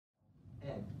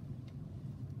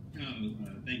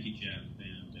Thank you, Jeff,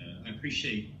 and I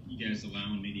appreciate you guys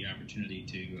allowing me the opportunity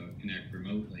to connect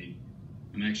remotely.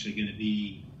 I'm actually going to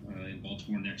be in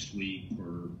Baltimore next week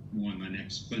for my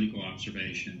next clinical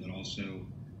observation, but also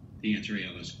the Answer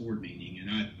ALS board meeting.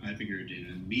 And I figured in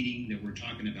a meeting that we're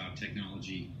talking about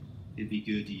technology, it'd be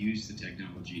good to use the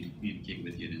technology to communicate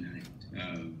with you tonight.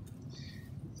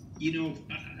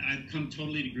 I've come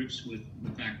totally to grips with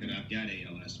the fact that I've got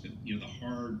ALS, but the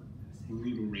hard,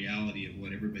 brutal reality of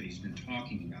what everybody's been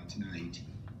talking about tonight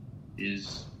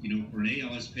is, for an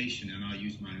ALS patient, and I'll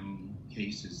use my own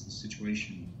case as the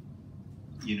situation.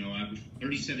 I was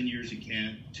 37 years at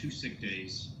CAT, 2 sick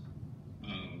days,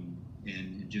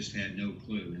 and just had no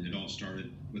clue. And it all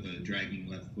started with a dragging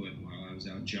left foot while I was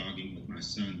out jogging with my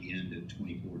son at the end of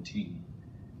 2014.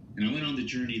 And I went on the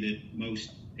journey that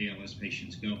most ALS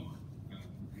patients go on.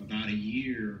 About a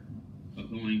year of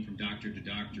going from doctor to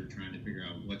doctor trying to figure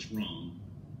out what's wrong.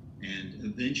 And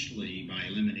eventually, by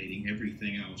eliminating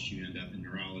everything else, you end up in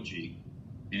neurology.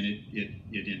 And it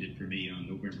ended for me on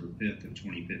November 5th of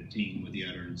 2015 with the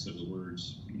utterance of the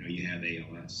words, you have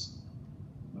ALS.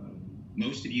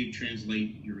 Most of you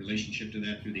translate your relationship to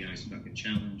that through the Ice Bucket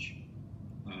Challenge.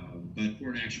 But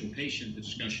for an actual patient, the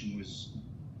discussion was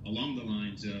along the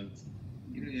lines of,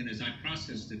 and as I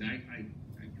processed it, I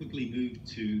quickly moved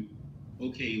to,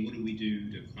 okay, what do we do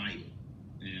to fight it?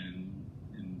 And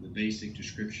the basic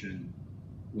description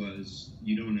was,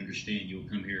 you don't understand. You'll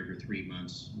come here every 3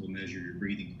 months. We'll measure your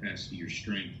breathing capacity, your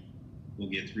strength. We'll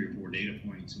get 3 or 4 data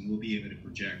points, and we'll be able to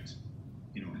project,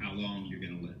 how long you're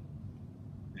going to live.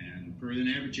 And for an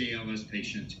average ALS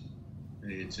patient,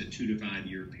 it's a 2 to 5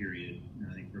 year period,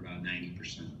 I think for about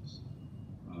 90% of us.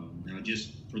 Now,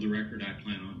 just for the record, I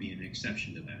plan on being an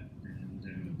exception to that,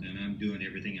 and I'm doing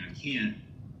everything I can.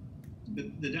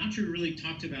 But the doctor really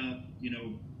talked about,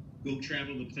 go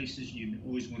travel the places you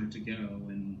always wanted to go,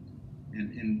 and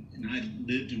I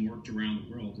lived and worked around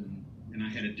the world, and I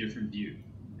had a different view,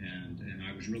 and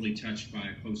I was really touched by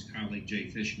a close colleague, Jay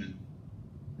Fishman,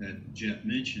 that Jeff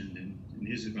mentioned, and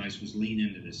his advice was lean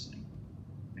into this thing.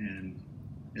 And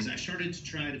as I started to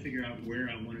try to figure out where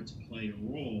I wanted to play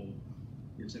a role,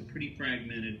 it's a pretty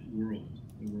fragmented world,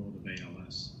 the world of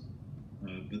ALS.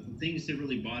 But the things that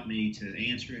really brought me to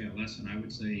Answer ALS, and I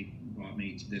would say brought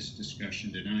me to this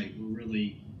discussion tonight, were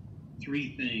really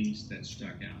 3 things that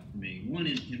stuck out for me. One,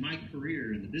 in my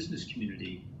career in the business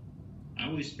community, I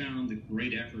always found the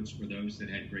great efforts were those that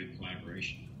had great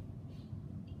collaboration.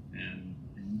 And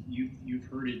you've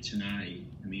heard it tonight.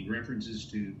 I mean, references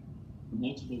to the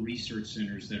multiple research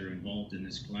centers that are involved in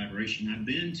this collaboration. I've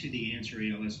been to the Answer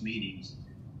ALS meetings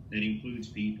that includes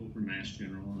people from Mass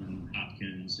General and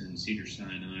Hopkins and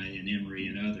Cedars-Sinai and Emory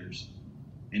and others.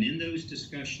 And in those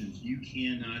discussions, you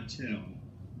cannot tell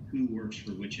who works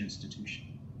for which institution.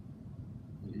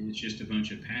 It's just a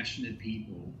bunch of passionate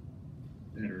people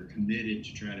that are committed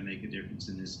to try to make a difference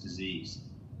in this disease.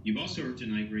 You've also heard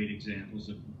tonight great examples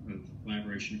of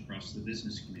collaboration across the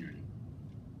business community.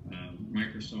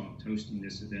 Microsoft hosting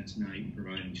this event tonight and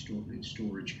providing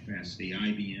storage capacity,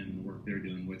 IBM and the work they're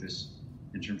doing with us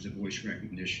in terms of voice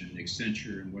recognition,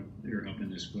 Accenture and what they're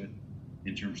helping us with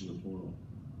in terms of the portal.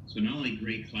 So not only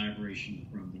great collaboration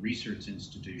from the research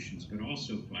institutions, but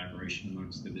also collaboration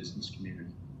amongst the business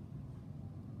community.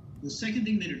 The second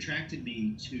thing that attracted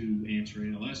me to Answer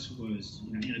ALS was,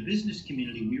 in a business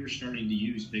community, we were starting to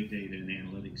use big data and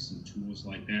analytics and tools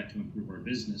like that to improve our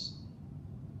business.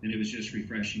 And it was just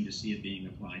refreshing to see it being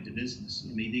applied to business.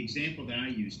 I mean, the example that I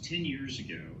used 10 years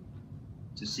ago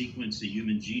to sequence a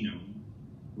human genome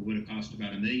would have cost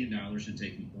about $1 million and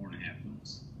taken 4.5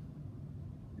 months.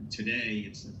 And today,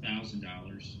 it's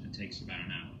 $1,000 and takes about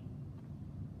an hour.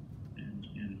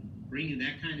 And bringing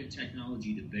that kind of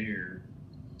technology to bear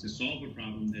to solve a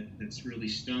problem that's really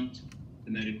stumped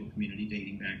the medical community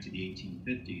dating back to the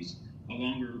 1850s,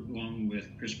 along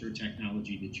with CRISPR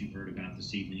technology that you've heard about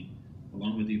this evening,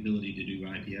 along with the ability to do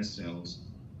iPS cells,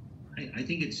 I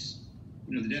think it's,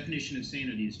 the definition of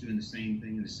sanity is doing the same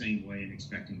thing in the same way and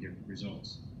expecting different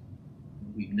results.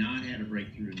 We've not had a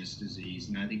breakthrough in this disease,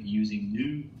 and I think using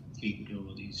new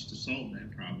capabilities to solve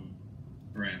that problem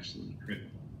are absolutely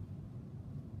critical.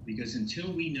 Because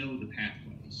until we know the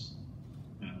pathways,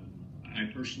 I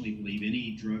personally believe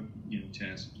any drug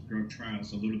drug trial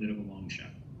is a little bit of a long shot.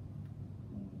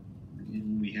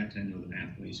 And we have to know the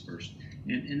pathways first.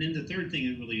 And then the third thing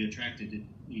that really attracted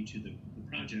me to the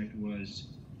project was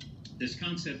this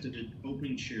concept of an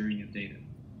open sharing of data.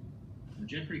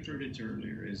 Jeff referred it to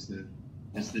earlier as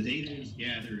the data is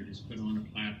gathered, is put on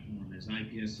a platform, as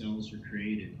iPS cells are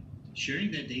created,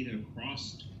 sharing that data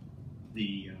across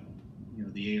the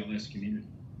ALS community.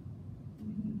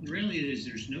 the reality is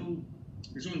there's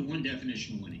only one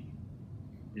definition of winning.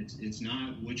 It's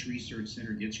not which research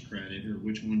center gets credit or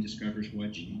which one discovers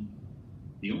what gene.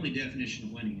 The only definition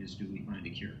of winning is, do we find a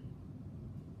cure?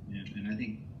 And I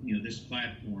think, this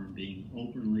platform being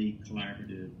openly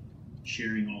collaborative,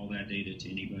 sharing all that data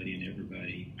to anybody and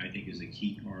everybody, I think is a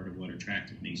key part of what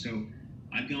attracted me. So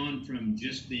I've gone from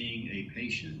just being a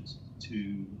patient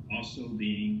to also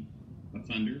being a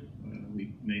funder.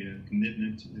 We've made a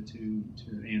commitment to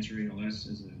answer ALS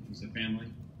as a family,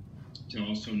 to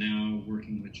also now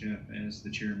working with Jeff as the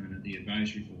chairman of the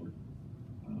advisory board.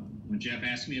 When Jeff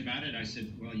asked me about it, I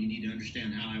said, well, you need to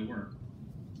understand how I work,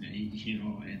 and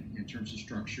in terms of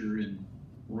structure and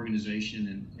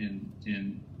organization,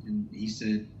 and he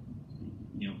said,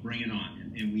 bring it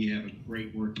on. And we have a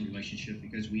great working relationship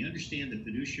because we understand the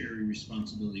fiduciary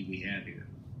responsibility we have here.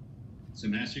 It's a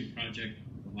massive project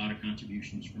with a lot of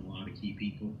contributions from a lot of key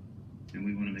people, and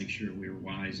we want to make sure we're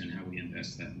wise in how we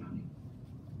invest that money.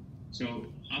 So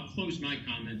I'll close my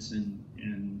comments and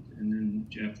then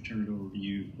Jeff, turn it over to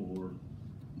you for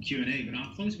the Q&A. But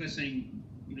I'll close by saying,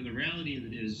 the reality of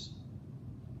it is,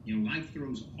 life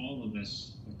throws all of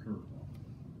us a curveball.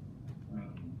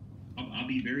 I'll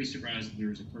be very surprised if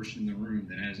there's a person in the room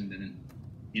that hasn't been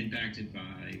impacted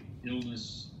by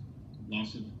illness,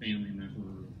 loss of a family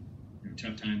member,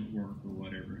 tough time at work, or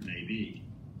whatever it may be.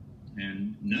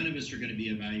 And none of us are going to be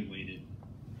evaluated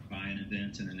by an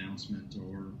event, an announcement,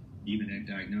 or even a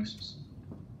diagnosis.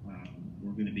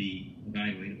 We're going to be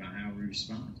evaluated by how we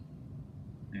respond.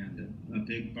 And a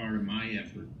big part of my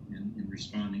effort in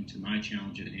responding to my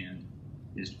challenge at hand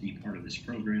is to be part of this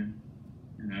program.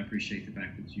 And I appreciate the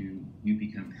fact that you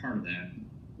become part of that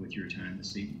with your time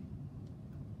this evening.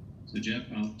 So Jeff,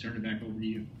 I'll turn it back over to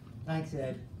you. Thanks,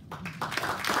 Ed.